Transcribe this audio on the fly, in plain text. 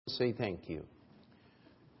say thank you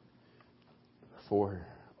for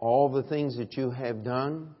all the things that you have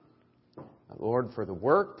done. Lord, for the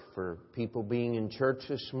work, for people being in church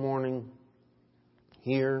this morning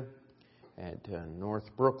here at North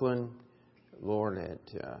Brooklyn. Lord, at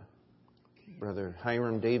Brother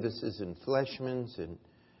Hiram Davis's in Fleshman's, and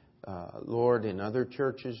Lord, in other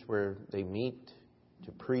churches where they meet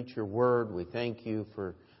to preach your word. We thank you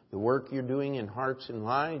for the work you're doing in hearts and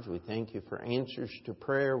lives. We thank you for answers to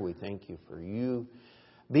prayer. We thank you for you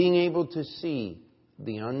being able to see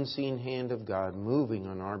the unseen hand of God moving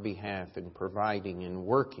on our behalf and providing and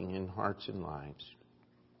working in hearts and lives.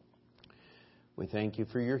 We thank you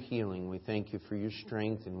for your healing. We thank you for your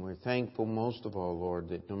strength. And we're thankful most of all, Lord,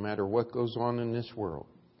 that no matter what goes on in this world,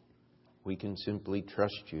 we can simply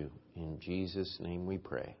trust you. In Jesus' name we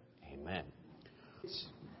pray. Amen.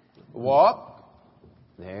 Walk.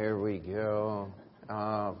 There we go.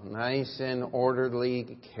 Nice and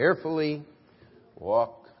orderly. Carefully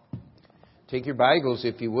walk. Take your Bibles,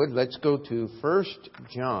 if you would. Let's go to 1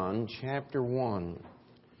 John chapter 1.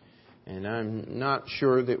 And I'm not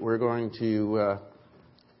sure that we're going to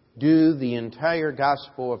do the entire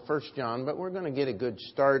Gospel of 1 John, but we're going to get a good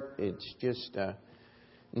start. It's just a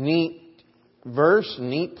neat verse,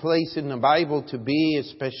 neat place in the Bible to be,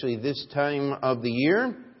 especially this time of the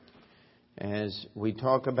year, as we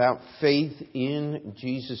talk about faith in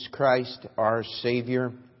Jesus Christ, our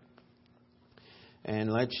Savior.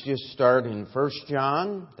 And let's just start in 1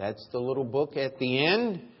 John. That's the little book at the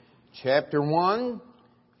end. Chapter 1,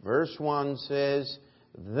 verse 1 says,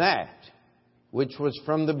 "That which was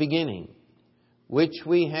from the beginning, which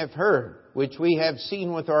we have heard, which we have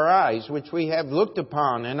seen with our eyes, which we have looked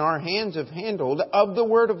upon, and our hands have handled of the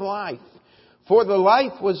word of life. For the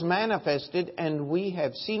life was manifested, and we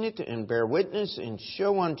have seen it, and bear witness, and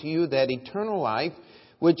show unto you that eternal life,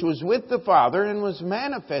 which was with the Father, and was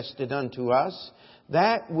manifested unto us.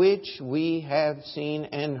 That which we have seen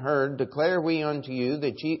and heard declare we unto you,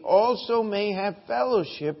 that ye also may have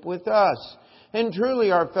fellowship with us. And truly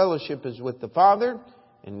our fellowship is with the Father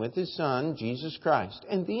and with His Son, Jesus Christ.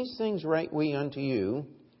 And these things write we unto you,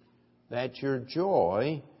 that your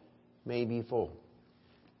joy may be full."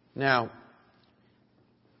 Now,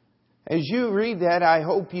 as you read that, I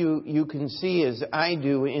hope you can see, as I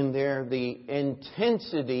do in there, the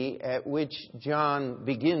intensity at which John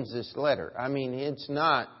begins this letter. I mean, it's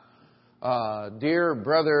not, "Dear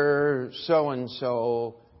brother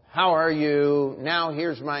so-and-so, how are you? Now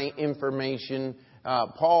here's my information."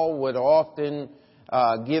 Paul would often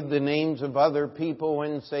give the names of other people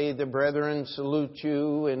and say, "The brethren salute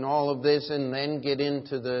you," and all of this, and then get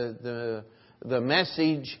into the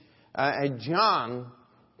message. John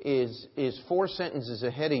is 4 sentences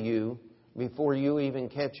ahead of you before you even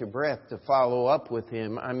catch your breath to follow up with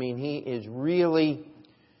him. I mean, he is really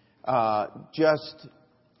just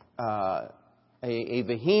a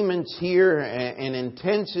vehemence here, an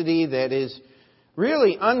intensity that is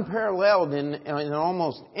really unparalleled in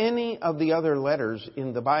almost any of the other letters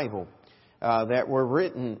in the Bible that were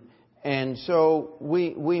written. And so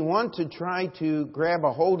we want to try to grab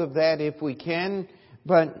a hold of that if we can.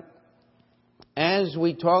 But as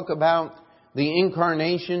we talk about the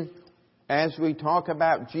incarnation, as we talk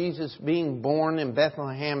about Jesus being born in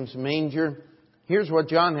Bethlehem's manger, here's what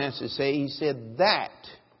John has to say. He said, "That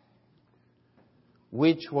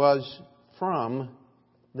which was from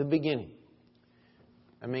the beginning."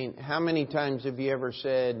 I mean, how many times have you ever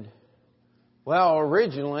said, "Well,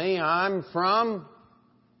 originally I'm from,"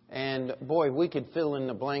 and boy, we could fill in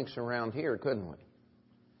the blanks around here, couldn't we?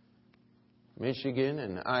 Michigan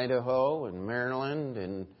and Idaho and Maryland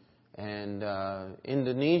and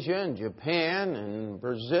Indonesia and Japan and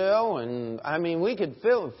Brazil, and I mean, we could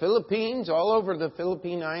fill Philippines, all over the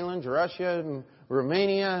Philippine Islands, Russia, and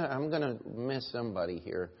Romania. I'm going to miss somebody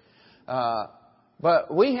here.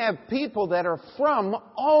 But we have people that are from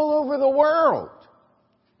all over the world,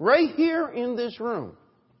 right here in this room.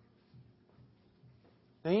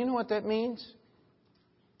 Now, you know what that means?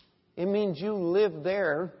 It means you lived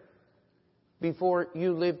there before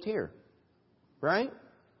you lived here. Right?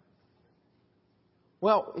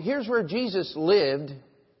 Well, here's where Jesus lived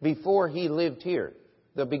before He lived here.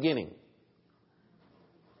 The beginning.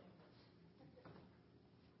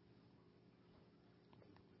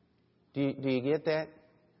 Do you get that?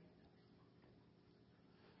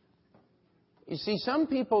 You see, some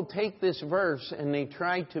people take this verse and they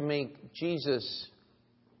try to make Jesus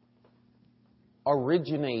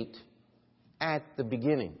originate at the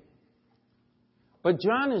beginning. But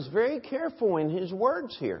John is very careful in his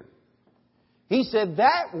words here. He said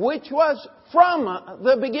that which was from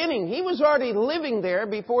the beginning. He was already living there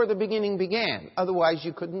before the beginning began. Otherwise,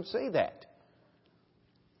 you couldn't say that.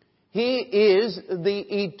 He is the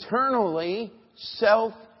eternally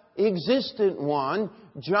self-existent one.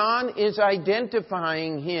 John is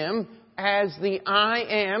identifying Him as the I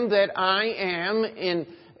am that I am in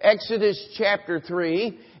Exodus chapter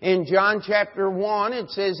 3. In John chapter 1, it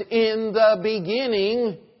says, in the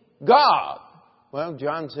beginning, God. Well,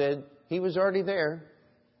 John said He was already there.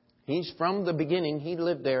 He's from the beginning. He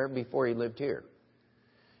lived there before He lived here.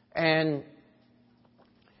 And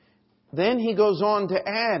then He goes on to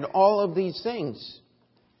add all of these things.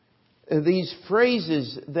 These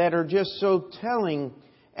phrases that are just so telling.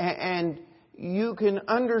 And you can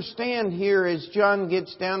understand here as John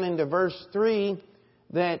gets down into verse 3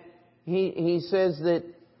 that he says that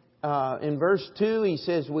in verse 2 he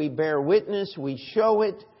says we bear witness, we show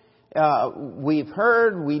it, we've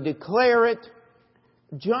heard, we declare it.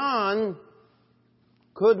 John,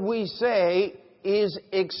 could we say, is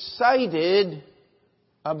excited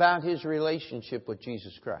about his relationship with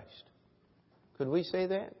Jesus Christ. Could we say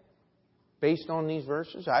that? Based on these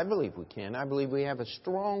verses? I believe we can. I believe we have a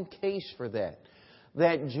strong case for that.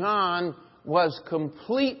 That John was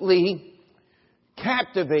completely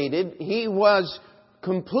captivated. He was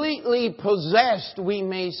completely possessed, we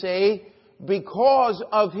may say, because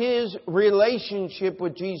of his relationship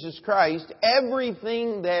with Jesus Christ.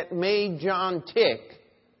 Everything that made John tick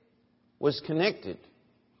was connected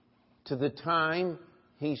to the time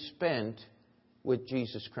he spent with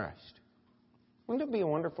Jesus Christ. Wouldn't it be a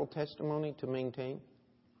wonderful testimony to maintain?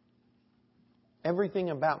 Everything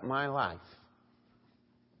about my life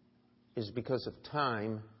is because of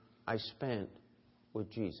time I spent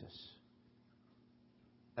with Jesus.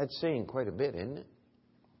 That's saying quite a bit, isn't it?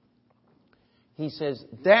 He says,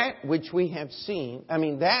 that which we have seen,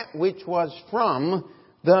 that which was from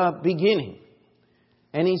the beginning.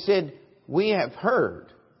 And he said, we have heard,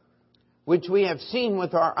 which we have seen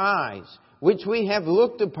with our eyes, which we have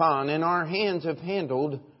looked upon and our hands have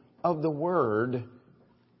handled of the word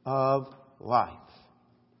of life.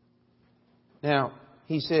 Now,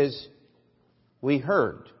 he says, we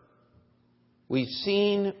heard, we've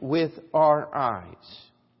seen with our eyes,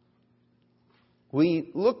 we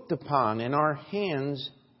looked upon and our hands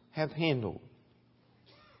have handled.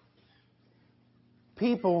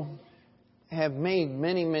 People have made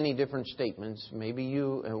many, many different statements. Maybe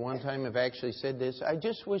you at one time have actually said this. I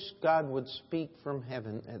just wish God would speak from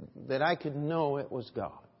heaven, that I could know it was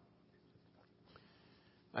God.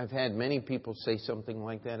 I've had many people say something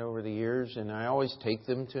like that over the years, and I always take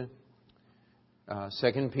them to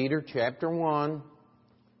 2 Peter chapter 1.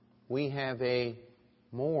 We have a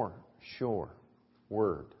more sure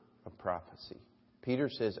word of prophecy. Peter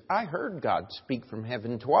says, I heard God speak from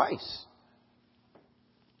heaven twice.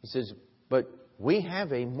 He says, but we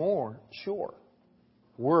have a more sure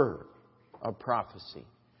word of prophecy.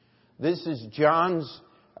 This is John's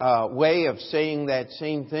way of saying that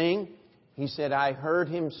same thing. He said, I heard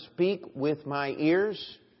Him speak with my ears.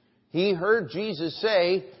 He heard Jesus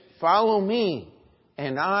say, follow me,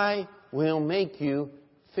 and I will make you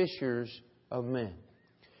fishers of men.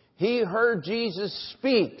 He heard Jesus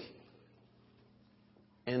speak,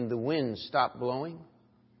 and the wind stopped blowing,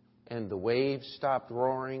 and the waves stopped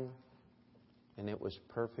roaring, and it was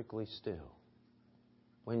perfectly still.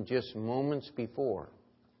 When just moments before,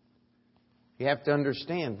 you have to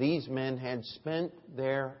understand, these men had spent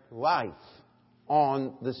their life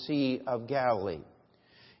on the Sea of Galilee.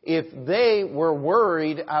 If they were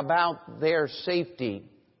worried about their safety,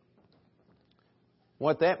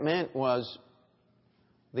 what that meant was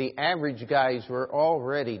the average guys were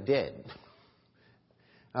already dead.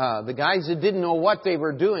 The guys that didn't know what they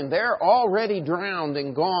were doing, they're already drowned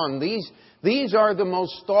and gone. These are the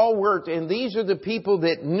most stalwart, and these are the people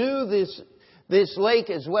that knew this lake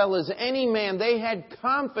as well as any man. They had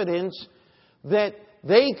confidence that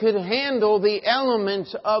they could handle the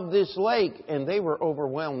elements of this lake. And they were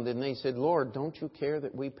overwhelmed, and they said, Lord, don't you care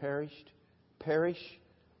that we perish?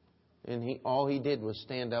 And all he did was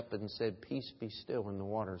stand up and said, peace be still, and the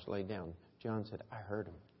waters lay down. John said, I heard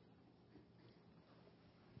Him.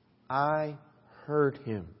 I heard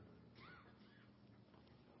Him.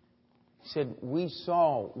 He said, we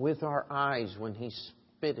saw with our eyes when He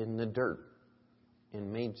spit in the dirt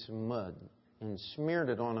and made some mud and smeared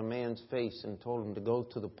it on a man's face and told him to go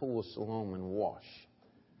to the pool of Siloam and wash.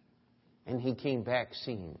 And he came back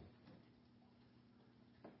seeing.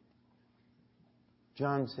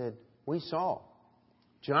 John said, we saw.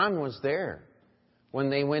 John was there when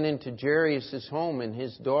they went into Jairus' home and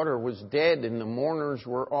his daughter was dead and the mourners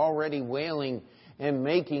were already wailing and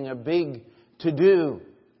making a big to do.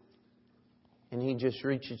 And He just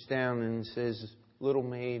reaches down and says, little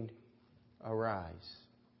maid, arise.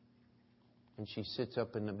 And she sits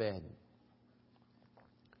up in the bed.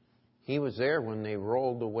 He was there when they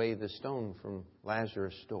rolled away the stone from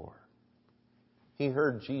Lazarus' door. He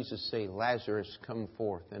heard Jesus say, Lazarus, come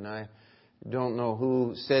forth. And I don't know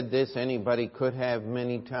who said this. Anybody could have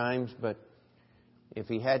many times. But if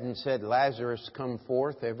He hadn't said, Lazarus, come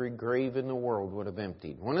forth, every grave in the world would have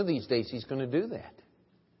emptied. One of these days He's going to do that.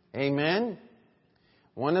 Amen?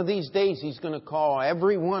 One of these days He's going to call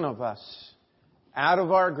every one of us out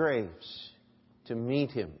of our graves to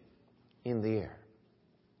meet Him in the air.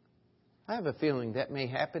 I have a feeling that may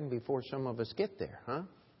happen before some of us get there, huh?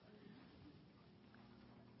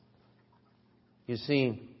 You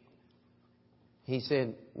see, He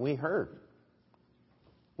said, we heard.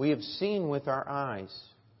 We have seen with our eyes.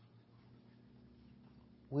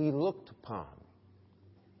 We looked upon.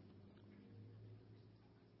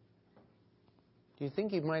 Do you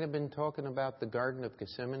think He might have been talking about the Garden of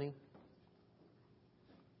Gethsemane?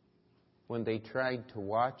 When they tried to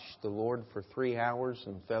watch the Lord for 3 hours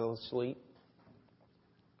and fell asleep?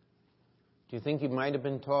 Do you think He might have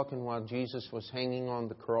been talking while Jesus was hanging on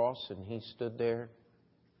the cross and He stood there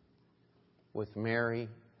with Mary,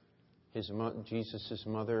 Jesus'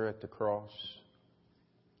 mother, at the cross?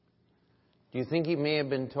 Do you think He may have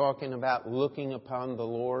been talking about looking upon the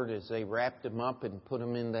Lord as they wrapped Him up and put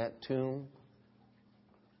Him in that tomb?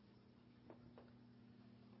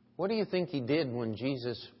 What do you think He did when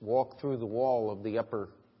Jesus walked through the wall of the upper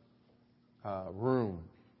room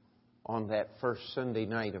on that first Sunday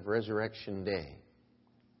night of Resurrection Day?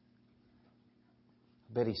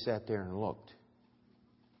 I bet He sat there and looked.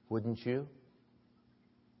 Wouldn't you?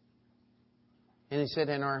 And He said,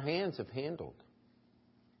 and our hands have handled.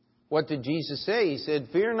 What did Jesus say? He said,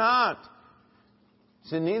 fear not. He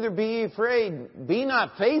said, neither be ye afraid. Be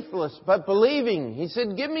not faithless, but believing. He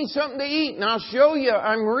said, give me something to eat and I'll show you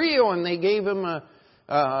I'm real. And they gave Him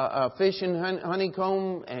a fish and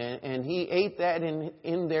honeycomb, and He ate that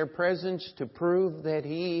in their presence to prove that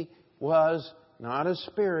He was not a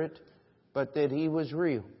spirit, but that He was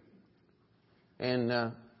real.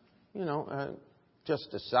 And,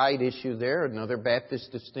 just a side issue there, another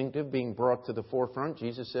Baptist distinctive being brought to the forefront.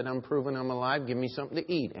 Jesus said, I'm proven I'm alive. Give me something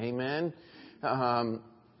to eat. Amen.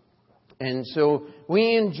 And so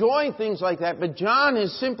we enjoy things like that. But John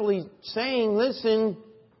is simply saying, listen,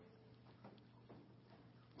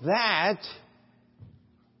 that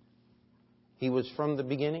He was from the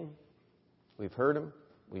beginning. We've heard Him.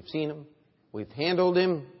 We've seen Him. We've handled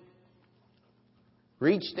Him.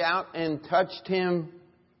 Reached out and touched Him.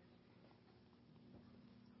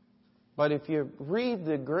 But if you read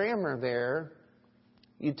the grammar there,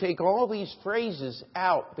 you take all these phrases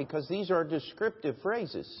out because these are descriptive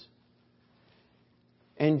phrases.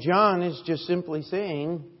 And John is just simply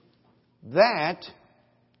saying that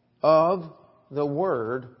of the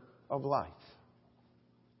Word of life.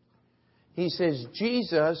 He says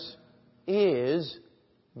Jesus is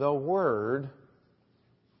the Word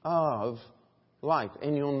of life.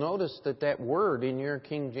 And you'll notice that word in your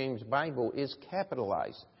King James Bible is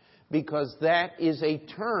capitalized, because that is a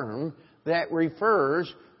term that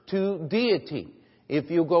refers to deity. If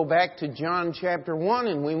you go back to John chapter 1,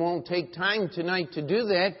 and we won't take time tonight to do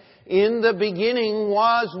that, in the beginning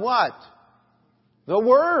was what? The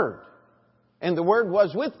Word. And the Word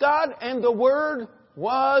was with God, and the Word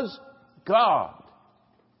was God.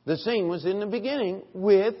 The same was in the beginning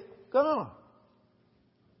with God.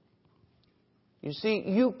 You see,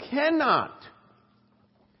 you cannot,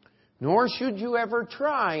 nor should you ever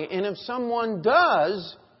try. And if someone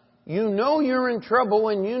does, you know you're in trouble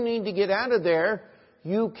and you need to get out of there.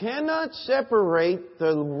 You cannot separate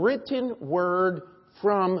the written Word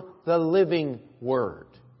from the living Word.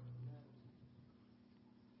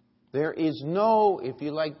 There is no, if you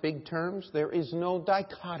like big terms, there is no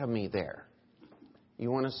dichotomy there. You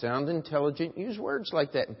want to sound intelligent, use words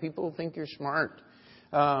like that, and people will think you're smart.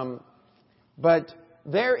 But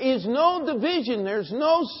there is no division, there's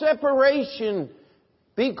no separation,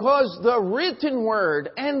 because the written Word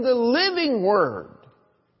and the living Word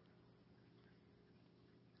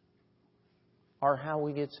are how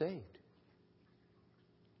we get saved.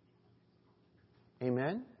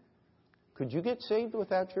 Amen? Could you get saved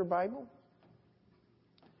without your Bible?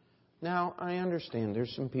 Now, I understand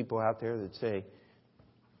there's some people out there that say,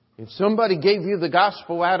 if somebody gave you the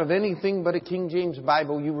gospel out of anything but a King James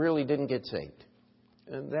Bible, you really didn't get saved.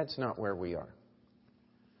 And that's not where we are.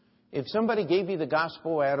 If somebody gave you the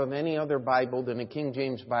gospel out of any other Bible than a King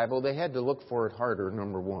James Bible, they had to look for it harder,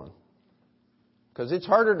 number one. Because it's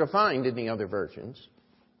harder to find in the other versions.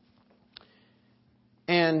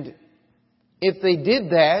 And if they did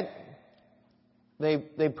that,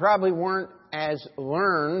 they probably weren't as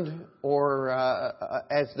learned or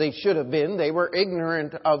as they should have been. They were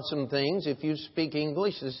ignorant of some things. If you speak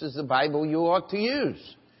English, this is the Bible you ought to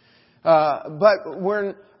use. But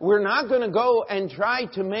we're not going to go and try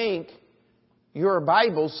to make your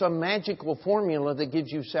Bible some magical formula that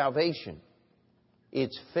gives you salvation.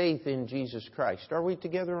 It's faith in Jesus Christ. Are we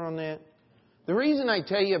together on that? The reason I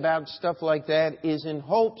tell you about stuff like that is in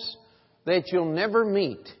hopes that you'll never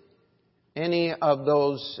meet any of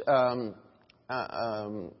those,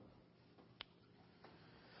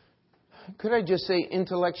 could I just say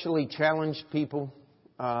intellectually challenged people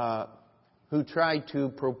who try to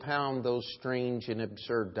propound those strange and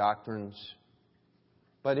absurd doctrines.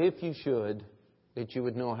 But if you should, that you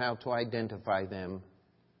would know how to identify them.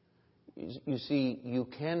 You see, you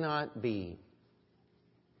cannot be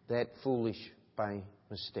that foolish by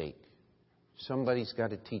mistake. Somebody's got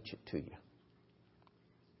to teach it to you.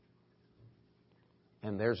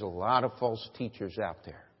 And there's a lot of false teachers out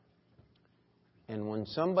there. And when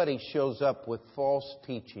somebody shows up with false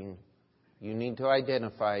teaching, you need to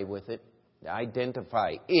identify with it.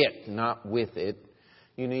 Identify it, not with it.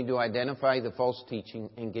 You need to identify the false teaching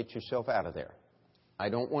and get yourself out of there. I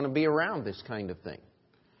don't want to be around this kind of thing.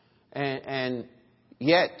 And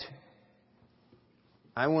yet,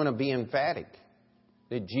 I want to be emphatic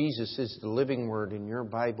that Jesus is the living Word and your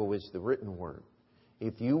Bible is the written Word.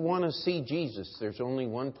 If you want to see Jesus, there's only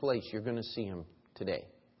one place you're going to see Him today.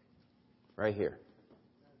 Right here.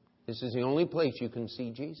 This is the only place you can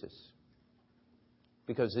see Jesus.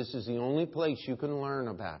 Because this is the only place you can learn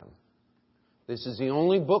about Him. This is the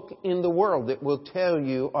only book in the world that will tell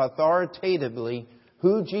you authoritatively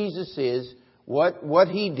who Jesus is, what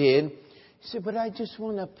He did. You say, but I just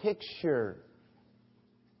want a picture.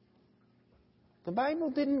 The Bible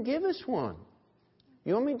didn't give us one.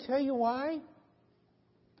 You want me to tell you why?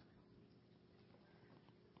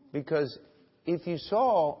 Because if you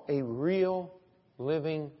saw a real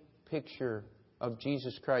living picture of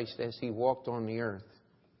Jesus Christ as He walked on the earth,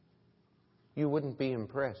 you wouldn't be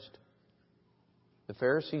impressed. The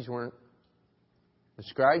Pharisees weren't. The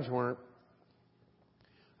scribes weren't.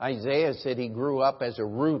 Isaiah said He grew up as a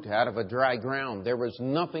root out of a dry ground. There was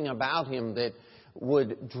nothing about Him that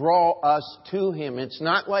would draw us to Him. It's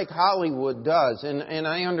not like Hollywood does. And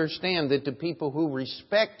I understand that the people who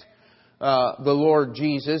respect the Lord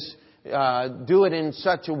Jesus do it in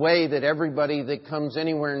such a way that everybody that comes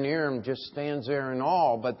anywhere near Him just stands there in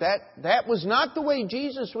awe. But that was not the way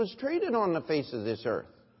Jesus was treated on the face of this earth.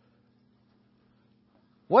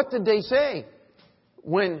 What did they say?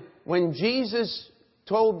 When Jesus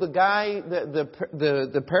told the guy,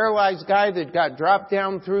 the paralyzed guy that got dropped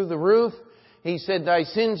down through the roof, He said, "Thy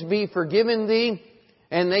sins be forgiven thee."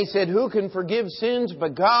 And they said, "Who can forgive sins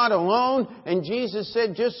but God alone?" And Jesus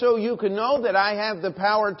said, "Just so you can know that I have the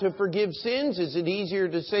power to forgive sins, is it easier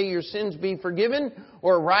to say your sins be forgiven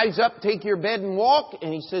or rise up, take your bed and walk?"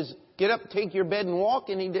 And He says, "Get up, take your bed and walk."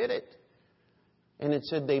 And He did it. And it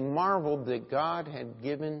said they marveled that God had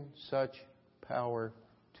given such power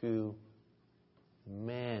to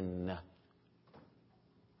men.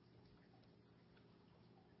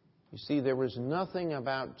 You see, there was nothing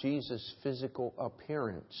about Jesus' physical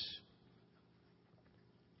appearance.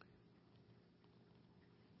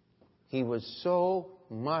 He was so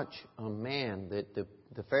much a man that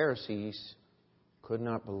the Pharisees could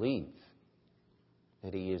not believe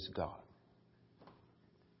that He is God.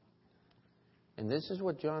 And this is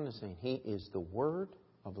what John is saying. He is the Word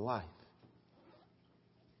of life.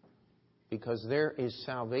 Because there is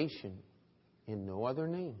salvation in no other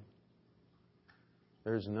name.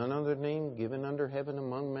 There's none other name given under heaven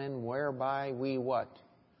among men whereby we what?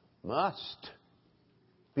 Must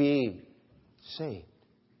be saved.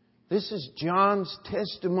 This is John's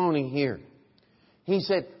testimony here. He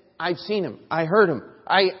said, "I've seen Him. I heard Him.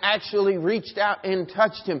 I actually reached out and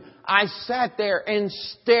touched Him. I sat there and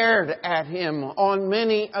stared at Him on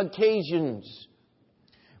many occasions."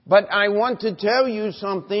 But I want to tell you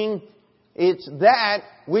something. It's that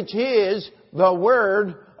which is the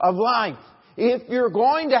Word of life. If you're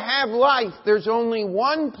going to have life, there's only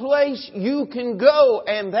one place you can go,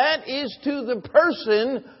 and that is to the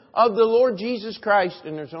person of the Lord Jesus Christ.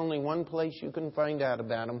 And there's only one place you can find out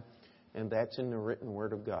about Him, and that's in the written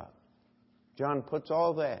Word of God. John puts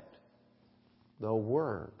all that, the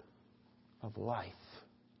Word of life.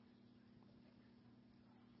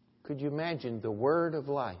 Could you imagine the Word of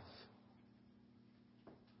life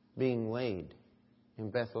being laid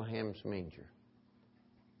in Bethlehem's manger?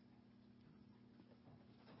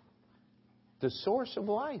 The source of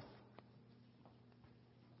life.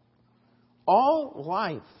 All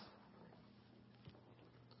life.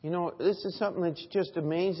 You know, this is something that's just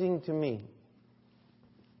amazing to me.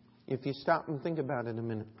 If you stop and think about it a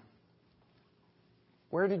minute.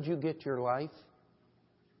 Where did you get your life?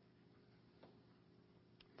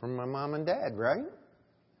 From my mom and dad, right?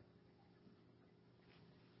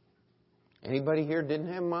 Anybody here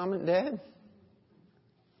didn't have mom and dad?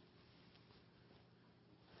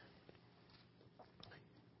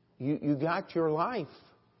 You got your life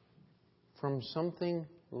from something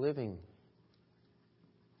living.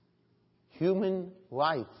 Human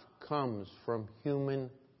life comes from human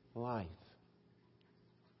life.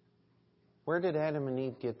 Where did Adam and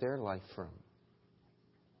Eve get their life from?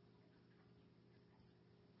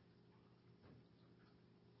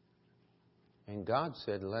 And God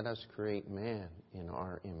said, let us create man in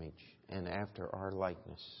our image and after our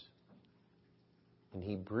likeness. And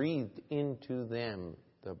He breathed into them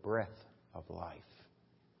the breath of life.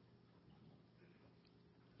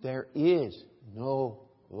 There is no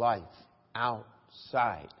life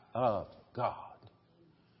outside of God.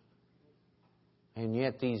 And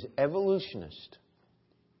yet these evolutionists,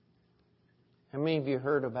 how many of you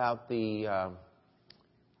heard about the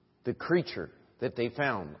creature that they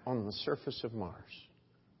found on the surface of Mars?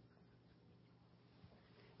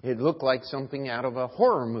 It looked like something out of a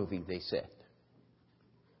horror movie, they said.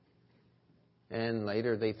 And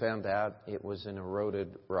later they found out it was an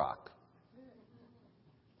eroded rock.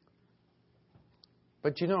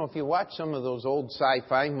 But you know, if you watch some of those old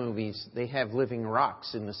sci-fi movies, they have living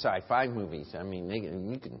rocks in the sci-fi movies. I mean,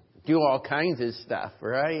 you can do all kinds of stuff,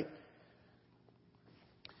 right?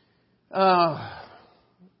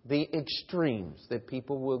 The extremes that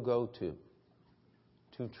people will go to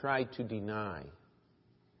try to deny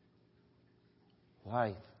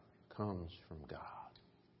life comes from God.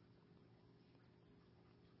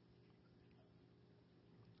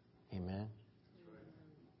 Amen.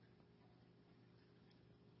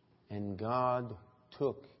 And God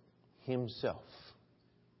took Himself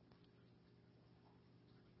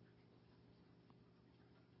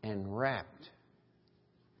and wrapped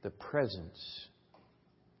the presence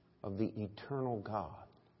of the eternal God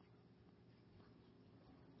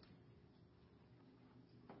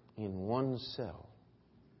in one cell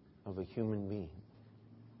of a human being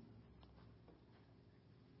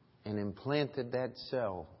and implanted that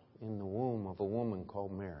cell in the womb of a woman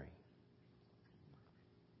called Mary.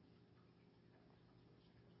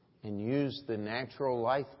 And used the natural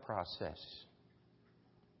life process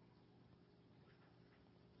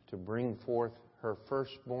to bring forth her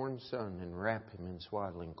firstborn son and wrap him in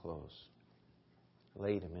swaddling clothes.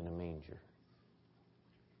 Laid him in a manger.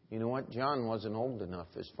 You know what? John wasn't old enough,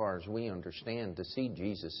 as far as we understand, to see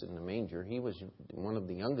Jesus in the manger. He was one of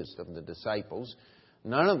the youngest of the disciples.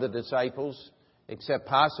 None of the disciples, except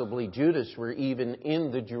possibly Judas, were even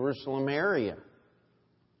in the Jerusalem area.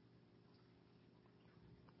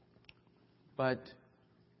 But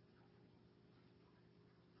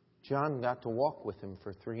John got to walk with Him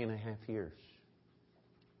for 3.5 years.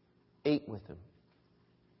 Ate with Him.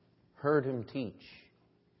 Heard Him teach.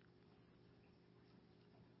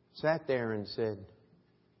 Sat there and said,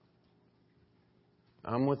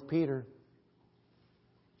 I'm with Peter.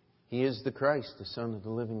 He is the Christ, the Son of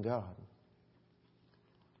the living God.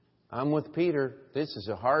 I'm with Peter. This is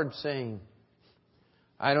a hard saying.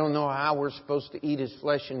 I don't know how we're supposed to eat His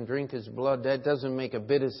flesh and drink His blood. That doesn't make a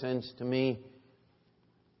bit of sense to me.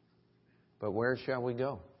 But where shall we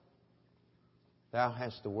go? Thou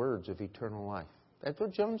hast the words of eternal life. That's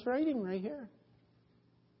what John's writing right here.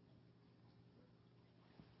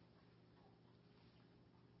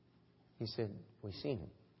 He said, we seen Him.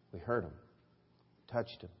 We heard Him.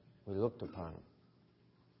 Touched Him. We looked upon Him.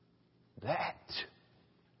 That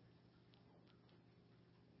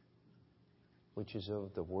which is of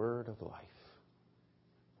the word of life.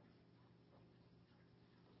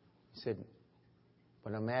 He said,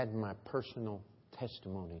 but I'm adding my personal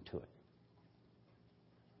testimony to it.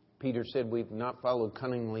 Peter said, we've not followed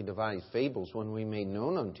cunningly devised fables when we made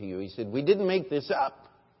known unto you. He said, we didn't make this up.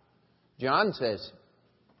 John says,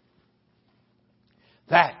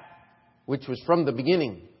 that which was from the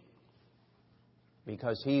beginning,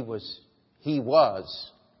 because he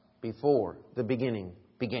was before the beginning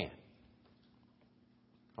began.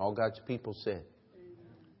 All God's people said,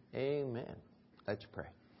 Amen. Let's pray.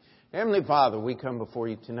 Heavenly Father, we come before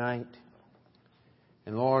You tonight.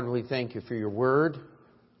 And Lord, we thank You for Your Word.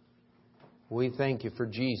 We thank You for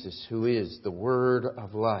Jesus, who is the Word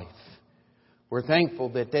of life. We're thankful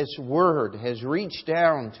that this Word has reached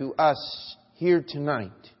down to us here tonight.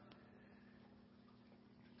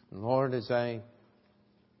 And Lord, as I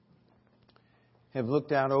have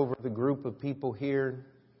looked out over the group of people here,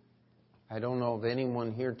 I don't know of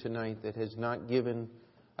anyone here tonight that has not given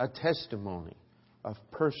a testimony of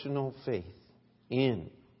personal faith in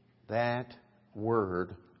that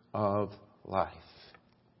word of life.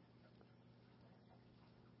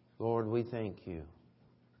 Lord, we thank you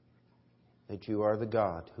that you are the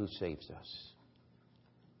God who saves us.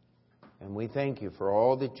 And we thank you for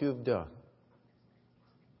all that you have done.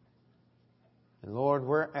 And Lord,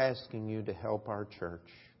 we're asking you to help our church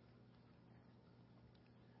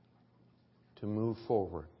to move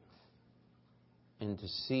forward and to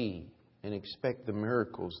see and expect the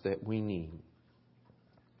miracles that we need.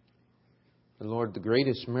 And Lord, the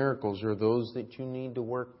greatest miracles are those that you need to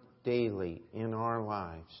work daily in our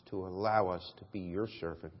lives to allow us to be your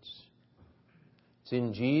servants. It's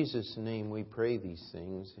in Jesus' name we pray these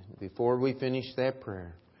things. And before we finish that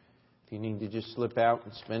prayer, if you need to just slip out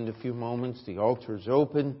and spend a few moments, the altar's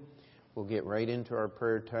open. We'll get right into our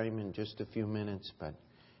prayer time in just a few minutes. But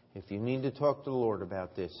if you need to talk to the Lord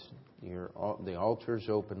about this, the altar's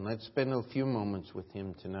open. Let's spend a few moments with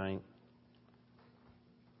Him tonight.